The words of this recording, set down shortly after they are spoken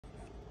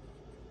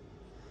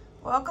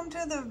Welcome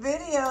to the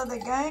video. The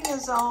gang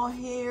is all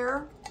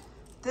here.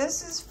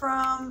 This is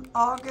from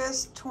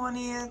August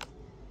 20th,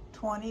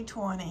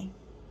 2020.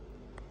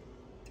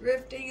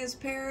 Thrifting is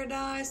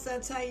paradise.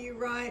 That's how you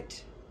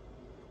write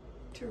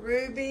to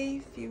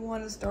Ruby if you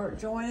want to start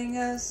joining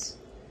us.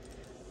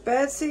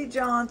 Betsy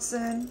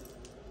Johnson.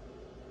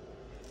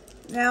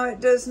 Now it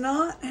does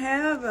not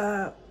have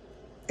a,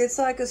 it's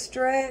like a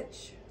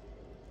stretch,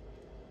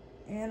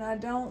 and I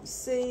don't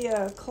see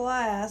a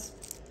clasp.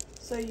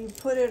 So you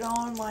put it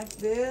on like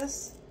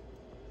this,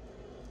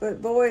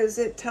 but boy is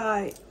it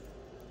tight.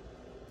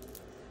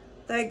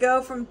 They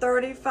go from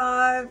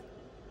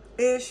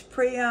 35-ish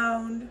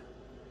pre-owned,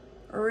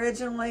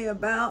 originally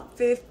about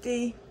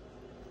 50.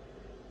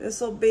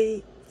 This will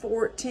be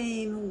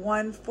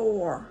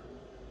 14.14.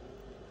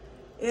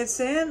 It's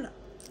in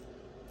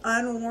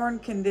unworn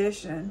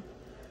condition.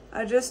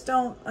 I just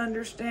don't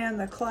understand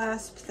the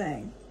clasp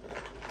thing.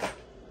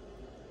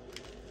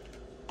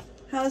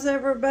 How's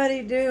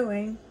everybody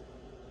doing?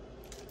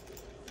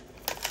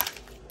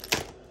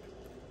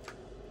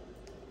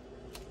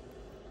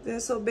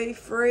 This will be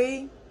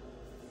free.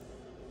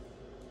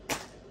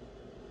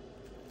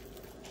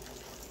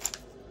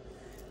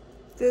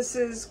 This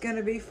is going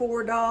to be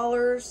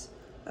 $4,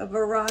 a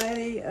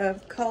variety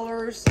of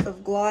colors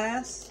of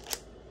glass.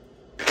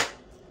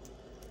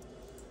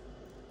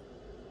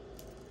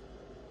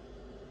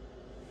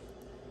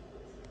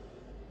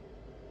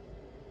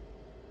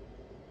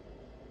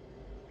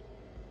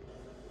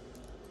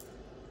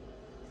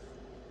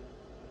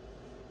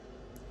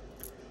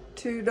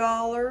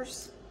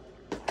 $2.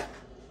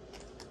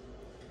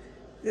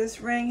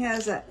 This ring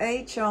has an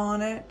H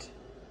on it.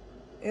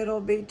 It'll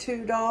be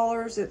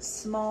 $2. It's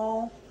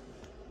small,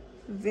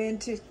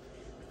 vintage.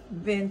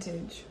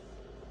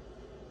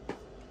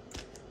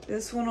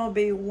 This one will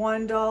be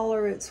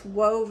 $1. It's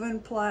woven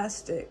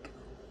plastic.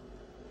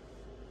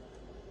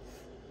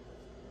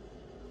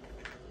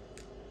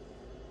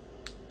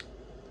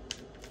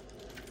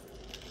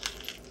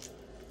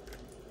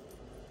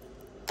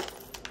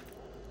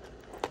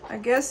 I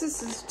guess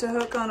this is to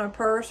hook on a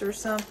purse or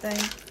something.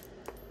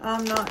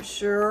 I'm not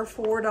sure.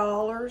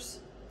 $4.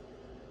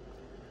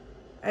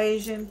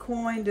 Asian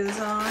coin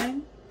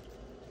design.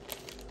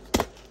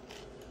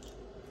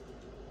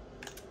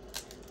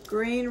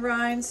 Green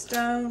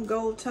rhinestone,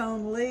 gold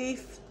tone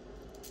leaf.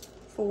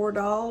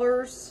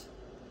 $4.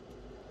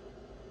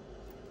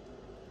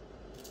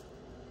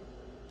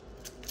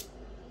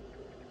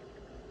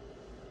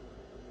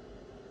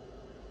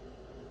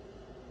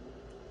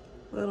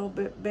 Little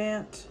bit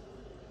bent.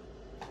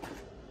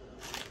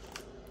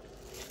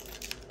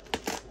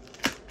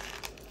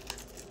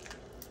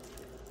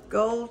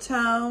 Gold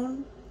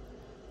tone.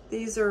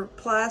 These are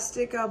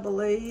plastic, I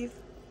believe.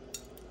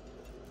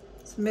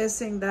 It's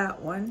missing that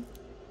one.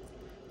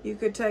 You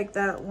could take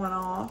that one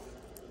off.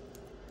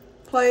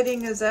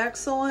 Plating is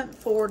excellent,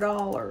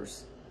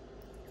 $4.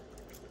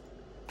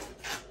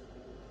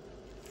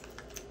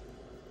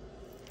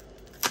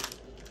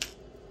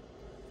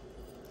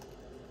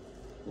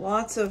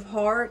 Lots of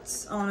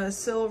hearts on a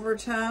silver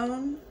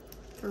tone,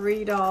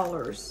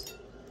 $3.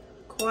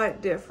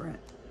 Quite different.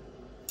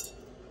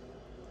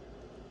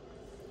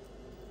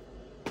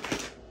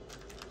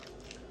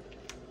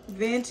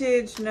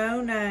 Vintage,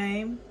 no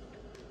name.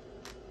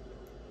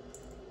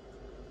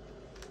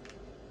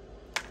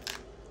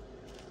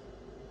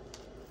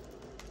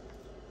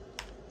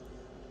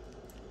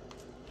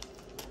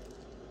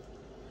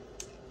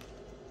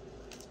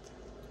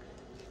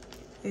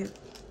 It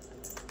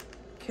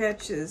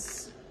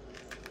catches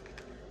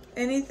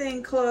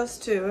anything close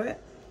to it,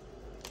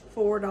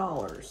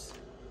 $4.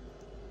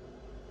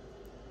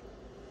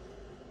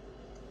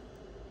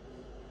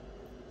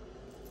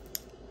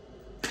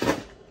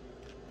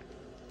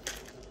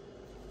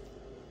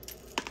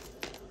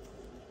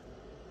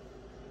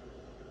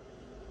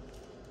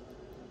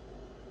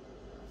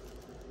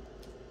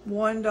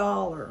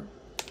 $1.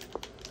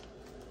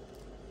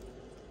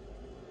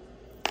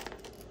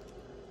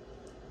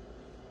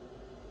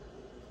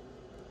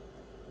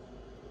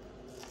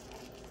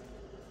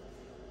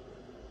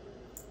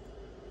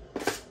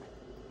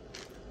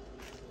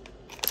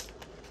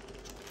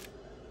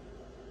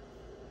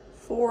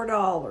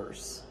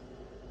 $4.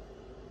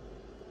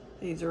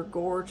 These are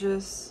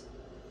gorgeous.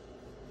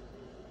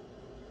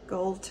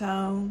 Gold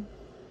tone.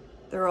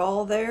 They're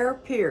all there,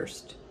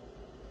 pierced.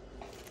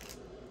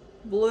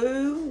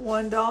 Blue,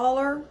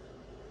 $1.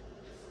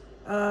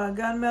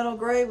 Gunmetal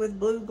gray with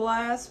blue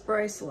glass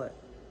bracelet.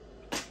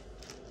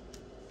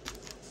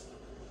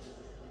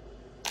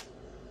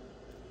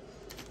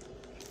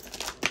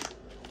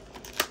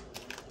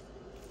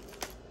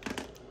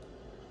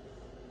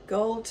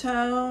 Gold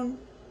tone,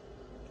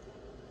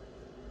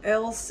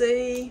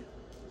 LC,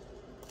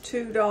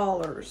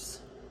 $2.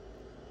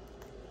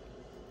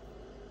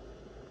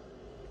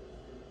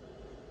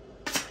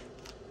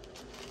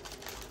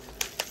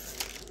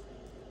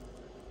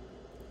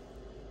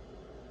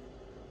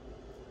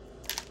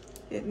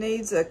 It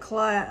needs a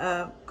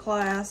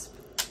clasp,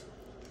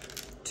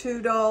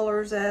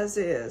 $2 as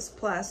is,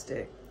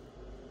 plastic.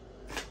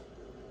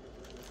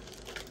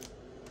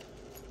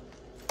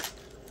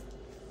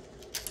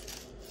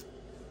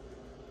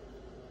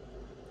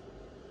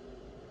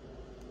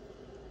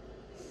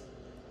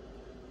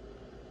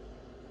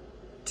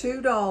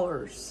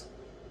 $2.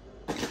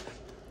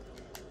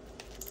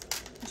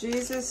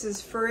 Jesus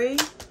is free.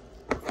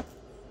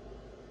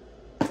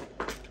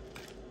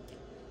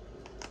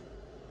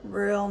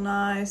 Real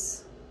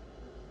nice.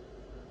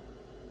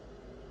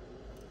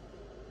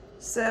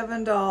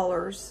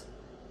 $7.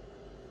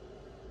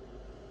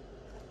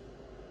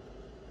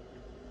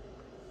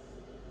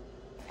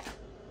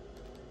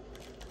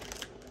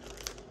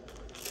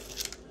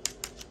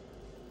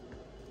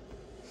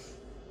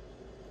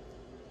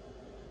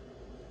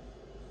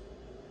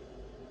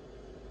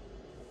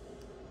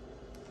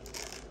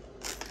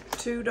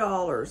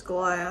 $2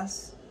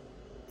 glass.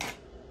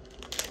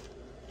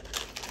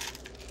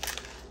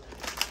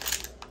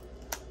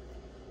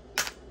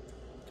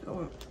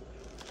 Oh.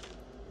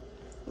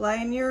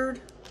 Lanyard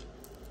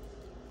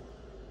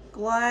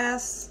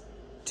glass,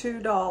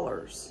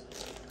 $2.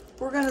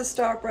 We're going to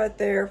stop right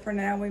there for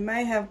now. We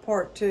may have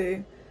part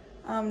 2.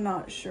 I'm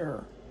not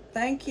sure.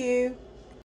 Thank you.